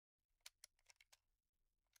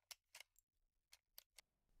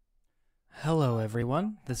Hello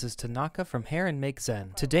everyone, this is Tanaka from Hair and Make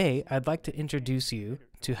Zen. Today I'd like to introduce you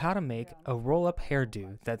to how to make a roll-up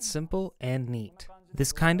hairdo that's simple and neat.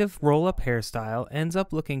 This kind of roll-up hairstyle ends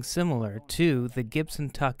up looking similar to the Gibson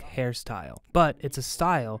tuck hairstyle, but it's a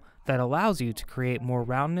style that allows you to create more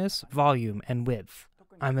roundness, volume, and width.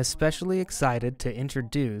 I'm especially excited to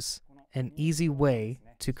introduce an easy way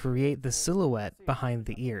to create the silhouette behind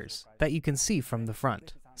the ears that you can see from the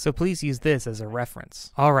front. So please use this as a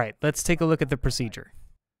reference. Alright, let's take a look at the procedure.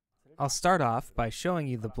 I'll start off by showing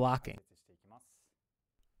you the blocking.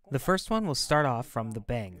 The first one will start off from the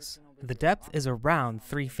bangs. The depth is around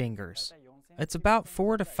 3 fingers. It's about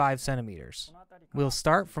 4 to 5 centimeters. We'll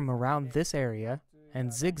start from around this area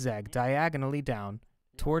and zigzag diagonally down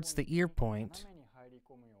towards the ear point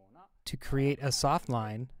to create a soft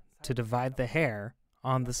line to divide the hair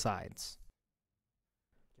on the sides.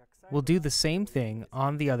 We'll do the same thing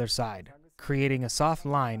on the other side, creating a soft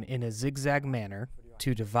line in a zigzag manner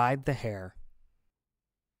to divide the hair.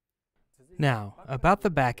 Now, about the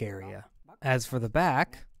back area. As for the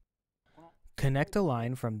back, connect a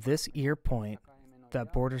line from this ear point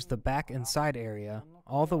that borders the back and side area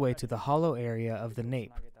all the way to the hollow area of the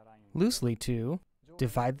nape, loosely to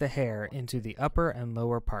divide the hair into the upper and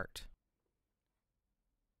lower part.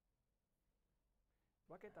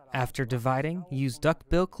 After dividing, use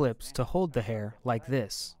duckbill clips to hold the hair like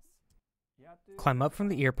this. Climb up from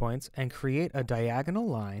the ear points and create a diagonal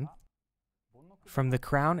line from the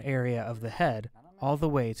crown area of the head all the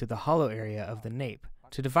way to the hollow area of the nape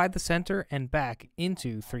to divide the center and back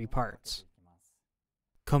into 3 parts.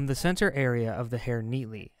 Comb the center area of the hair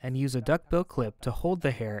neatly and use a duckbill clip to hold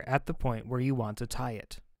the hair at the point where you want to tie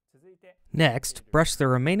it. Next, brush the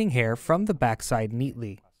remaining hair from the backside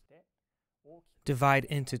neatly. Divide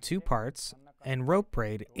into 2 parts and rope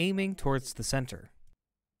braid aiming towards the center.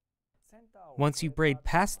 Once you braid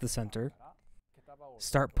past the center,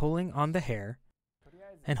 start pulling on the hair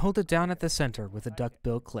and hold it down at the center with a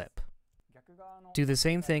duckbill clip. Do the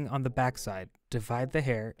same thing on the backside. Divide the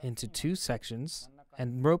hair into 2 sections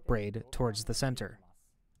and rope braid towards the center.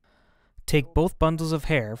 Take both bundles of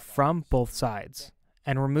hair from both sides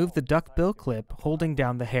and remove the duckbill clip holding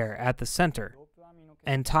down the hair at the center,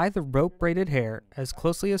 and tie the rope braided hair as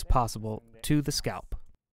closely as possible to the scalp.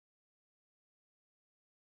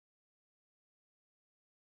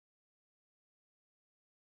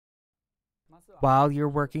 While you're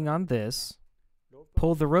working on this,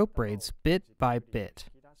 pull the rope braids bit by bit.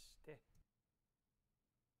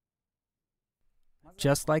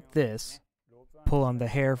 Just like this, pull on the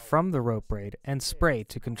hair from the rope braid and spray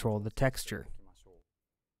to control the texture.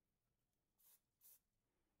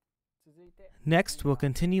 Next, we'll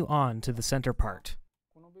continue on to the center part.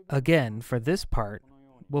 Again, for this part,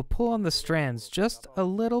 we'll pull on the strands just a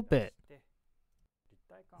little bit.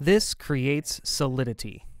 This creates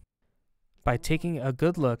solidity. By taking a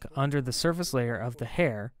good look under the surface layer of the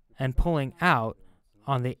hair and pulling out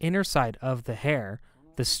on the inner side of the hair,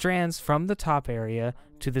 the strands from the top area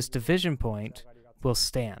to this division point will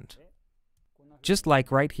stand. Just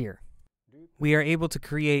like right here. We are able to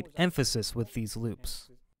create emphasis with these loops.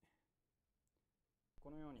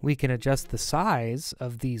 We can adjust the size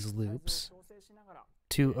of these loops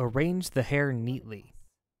to arrange the hair neatly.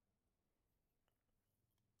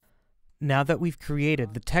 Now that we've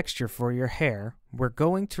created the texture for your hair, we're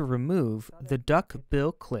going to remove the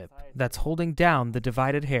duckbill clip that's holding down the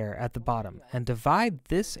divided hair at the bottom and divide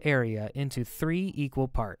this area into 3 equal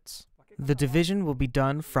parts. The division will be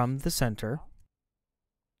done from the center,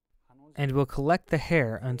 and we'll collect the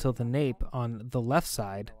hair until the nape on the left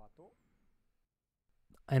side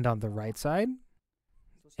and on the right side,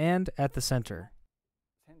 and at the center.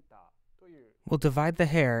 We'll divide the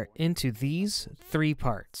hair into these 3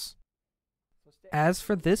 parts. As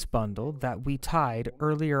for this bundle that we tied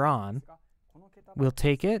earlier on, we'll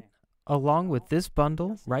take it along with this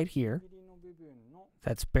bundle right here,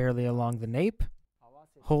 that's barely along the nape,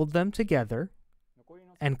 hold them together,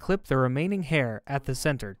 and clip the remaining hair at the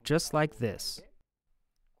center just like this.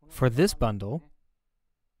 For this bundle,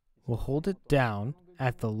 we'll hold it down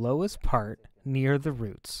at the lowest part near the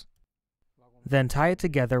roots. Then tie it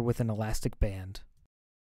together with an elastic band.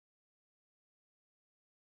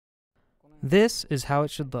 This is how it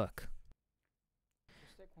should look.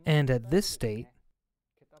 And at this state,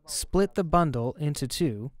 split the bundle into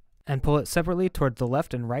 2 and pull it separately toward the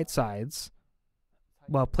left and right sides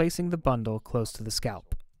while placing the bundle close to the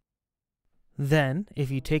scalp. Then, if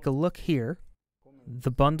you take a look here, the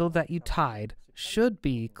bundle that you tied should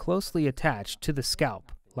be closely attached to the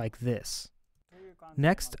scalp, like this.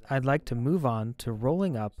 Next, I'd like to move on to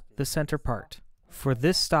rolling up the center part. For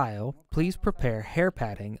this style, please prepare hair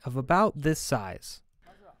padding of about this size.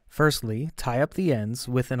 Firstly, tie up the ends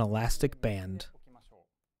with an elastic band.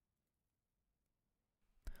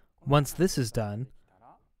 Once this is done,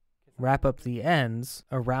 wrap up the ends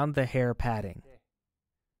around the hair padding.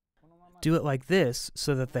 Do it like this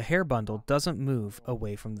so that the hair bundle doesn't move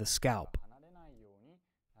away from the scalp.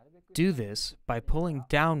 Do this by pulling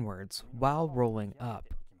downwards while rolling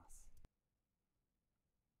up.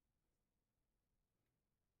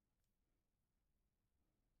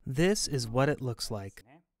 This is what it looks like.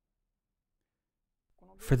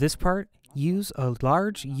 For this part, use a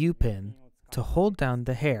large U-pin to hold down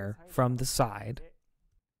the hair from the side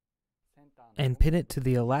and pin it to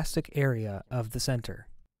the elastic area of the center.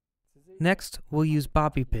 Next, we'll use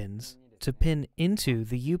bobby pins to pin into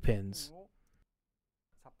the U-pins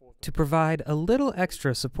to provide a little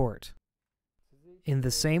extra support. In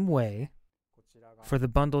the same way, for the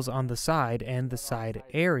bundles on the side and the side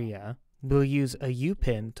area, we'll use a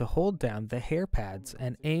U-pin to hold down the hair pads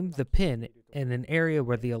and aim the pin in an area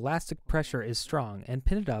where the elastic pressure is strong and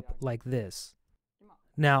pin it up like this.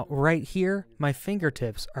 Now, right here, my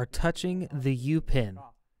fingertips are touching the U-pin,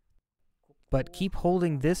 but keep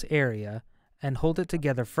holding this area and hold it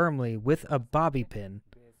together firmly with a bobby pin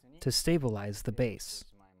to stabilize the base.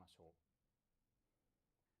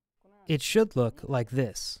 It should look like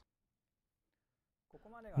this.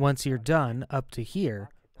 Once you're done up to here,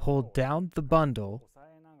 hold down the bundle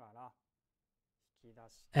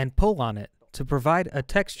and pull on it to provide a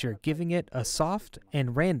texture, giving it a soft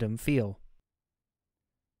and random feel.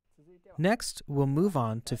 Next, we'll move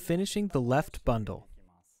on to finishing the left bundle.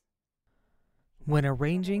 When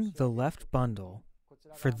arranging the left bundle,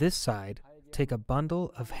 for this side, take a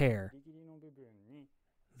bundle of hair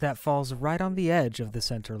that falls right on the edge of the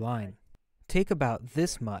center line. Take about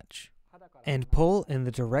this much and pull in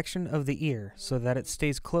the direction of the ear so that it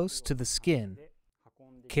stays close to the skin.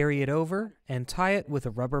 Carry it over and tie it with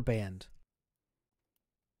a rubber band.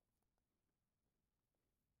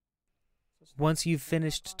 Once you've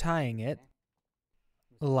finished tying it,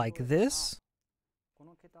 like this,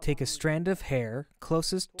 take a strand of hair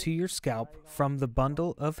closest to your scalp from the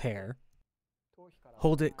bundle of hair,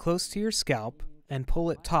 hold it close to your scalp, and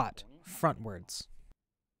pull it taut frontwards.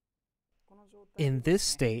 In this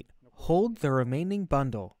state, hold the remaining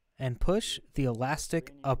bundle and push the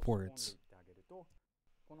elastic upwards.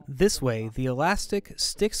 This way, the elastic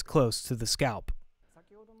sticks close to the scalp.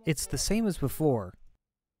 It's the same as before,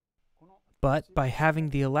 but by having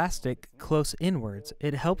the elastic close inwards,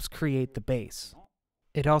 it helps create the base.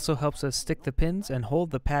 It also helps us stick the pins and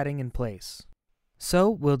hold the padding in place. So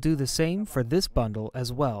we'll do the same for this bundle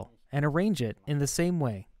as well, and arrange it in the same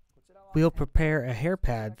way. We'll prepare a hair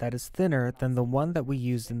pad that is thinner than the one that we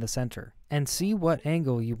used in the center, and see what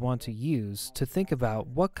angle you want to use to think about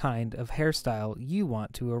what kind of hairstyle you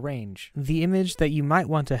want to arrange. The image that you might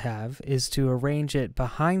want to have is to arrange it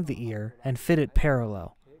behind the ear and fit it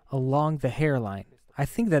parallel, along the hairline. I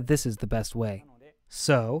think that this is the best way.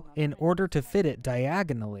 So, in order to fit it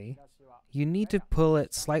diagonally, you need to pull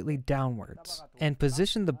it slightly downwards, and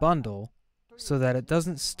position the bundle so that it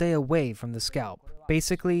doesn't stay away from the scalp.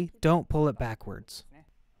 Basically, don't pull it backwards.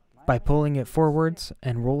 By pulling it forwards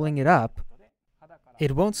and rolling it up,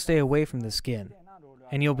 it won't stay away from the skin,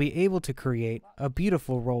 and you'll be able to create a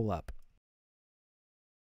beautiful roll-up.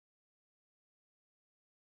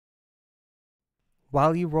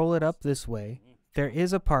 While you roll it up this way, there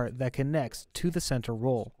is a part that connects to the center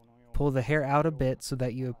roll. Pull the hair out a bit so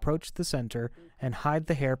that you approach the center and hide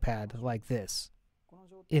the hair pad like this.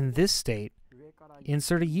 In this state,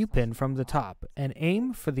 insert a U-pin from the top and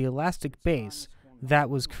aim for the elastic base that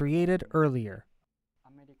was created earlier.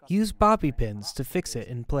 Use bobby pins to fix it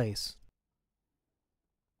in place.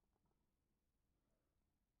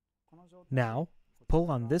 Now, pull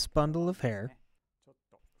on this bundle of hair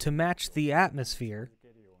to match the atmosphere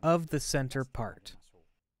of the center part.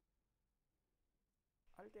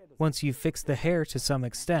 Once you've fixed the hair to some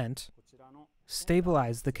extent,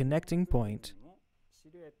 stabilize the connecting point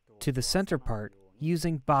to the center part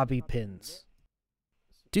using bobby pins.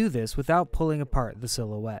 Do this without pulling apart the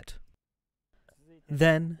silhouette.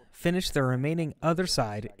 Then, finish the remaining other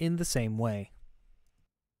side in the same way.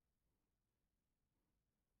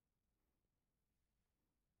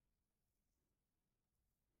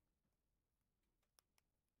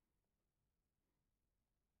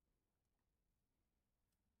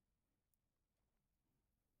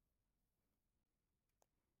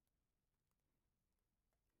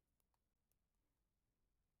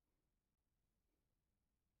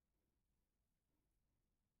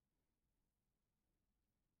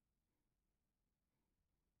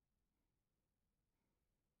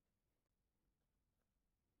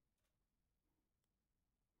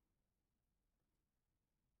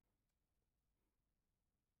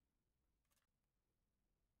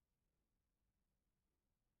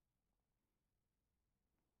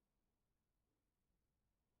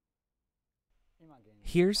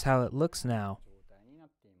 Here's how it looks now.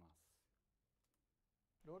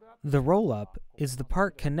 The roll-up is the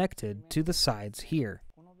part connected to the sides here.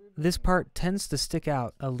 This part tends to stick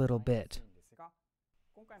out a little bit.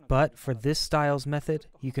 But for this styles method,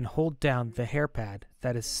 you can hold down the hair pad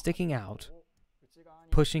that is sticking out,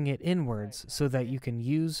 pushing it inwards so that you can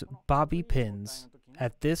use bobby pins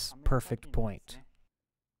at this perfect point.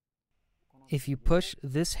 If you push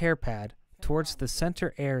this hair pad towards the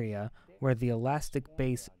center area where the elastic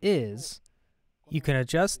base is, you can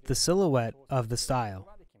adjust the silhouette of the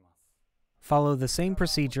style. Follow the same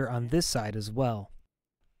procedure on this side as well.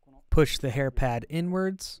 Push the hair pad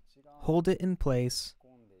inwards, hold it in place,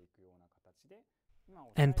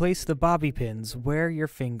 and place the bobby pins where your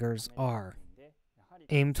fingers are.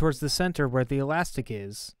 Aim towards the center where the elastic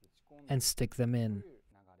is, and stick them in.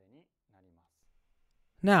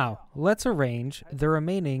 Now, let's arrange the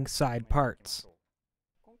remaining side parts.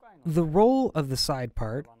 The role of the side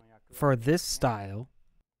part for this style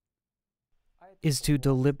is to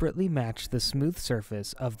deliberately match the smooth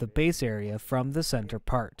surface of the base area from the center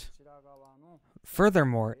part.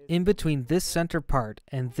 Furthermore, in between this center part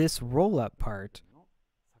and this roll-up part,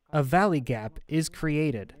 a valley gap is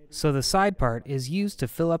created, so the side part is used to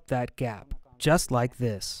fill up that gap, just like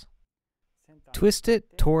this. Twist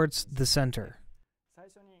it towards the center.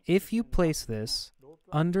 If you place this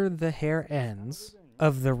under the hair ends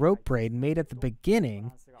of the rope braid made at the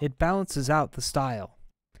beginning, it balances out the style.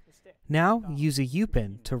 Now use a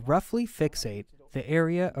U-pin to roughly fixate the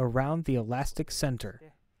area around the elastic center,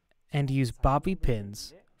 and use bobby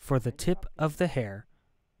pins for the tip of the hair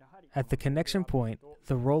at the connection point,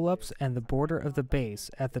 the roll-ups, and the border of the base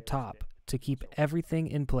at the top to keep everything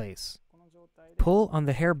in place. Pull on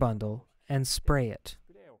the hair bundle and spray it.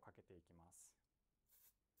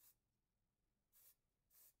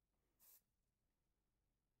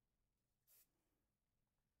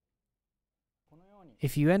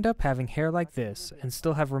 If you end up having hair like this and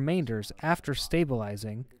still have remainders after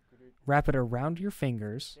stabilizing, wrap it around your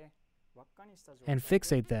fingers and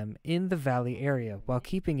fixate them in the valley area while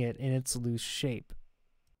keeping it in its loose shape.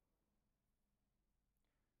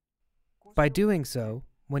 By doing so,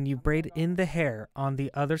 when you braid in the hair on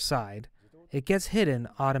the other side, it gets hidden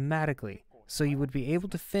automatically, so you would be able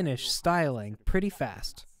to finish styling pretty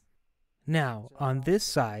fast. Now, on this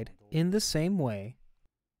side, in the same way,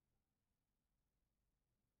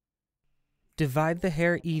 divide the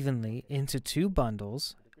hair evenly into two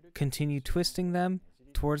bundles, continue twisting them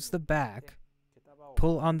towards the back,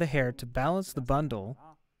 pull on the hair to balance the bundle,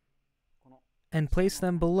 and place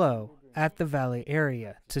them below at the valley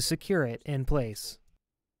area to secure it in place.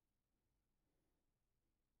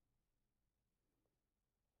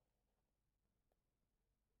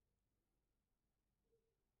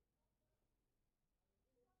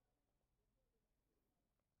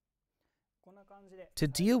 To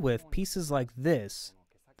deal with pieces like this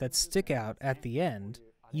that stick out at the end,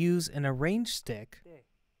 use an arranged stick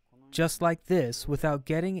just like this without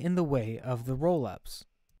getting in the way of the roll-ups.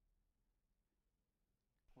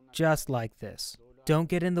 Just like this. Don't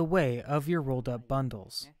get in the way of your rolled up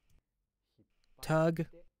bundles. Tug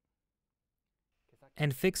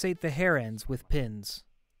and fixate the hair ends with pins.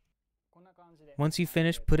 Once you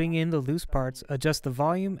finish putting in the loose parts, adjust the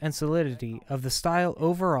volume and solidity of the style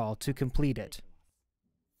overall to complete it.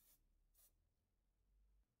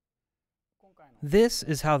 This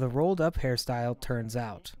is how the rolled up hairstyle turns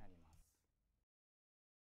out.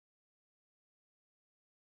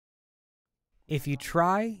 If you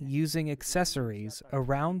try using accessories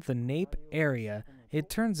around the nape area, it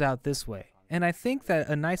turns out this way, and I think that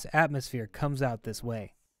a nice atmosphere comes out this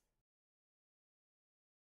way.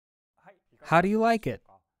 How do you like it?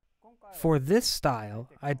 For this style,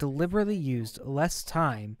 I deliberately used less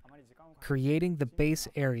time creating the base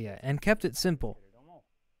area and kept it simple.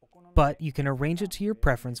 But you can arrange it to your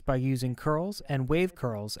preference by using curls and wave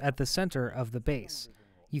curls at the center of the base.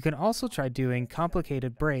 You can also try doing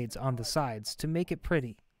complicated braids on the sides to make it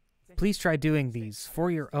pretty. Please try doing these for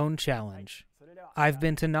your own challenge. I've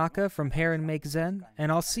been Tanaka from Hair and Make Zen,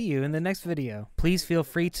 and I'll see you in the next video. Please feel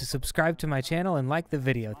free to subscribe to my channel and like the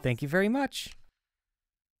video. Thank you very much.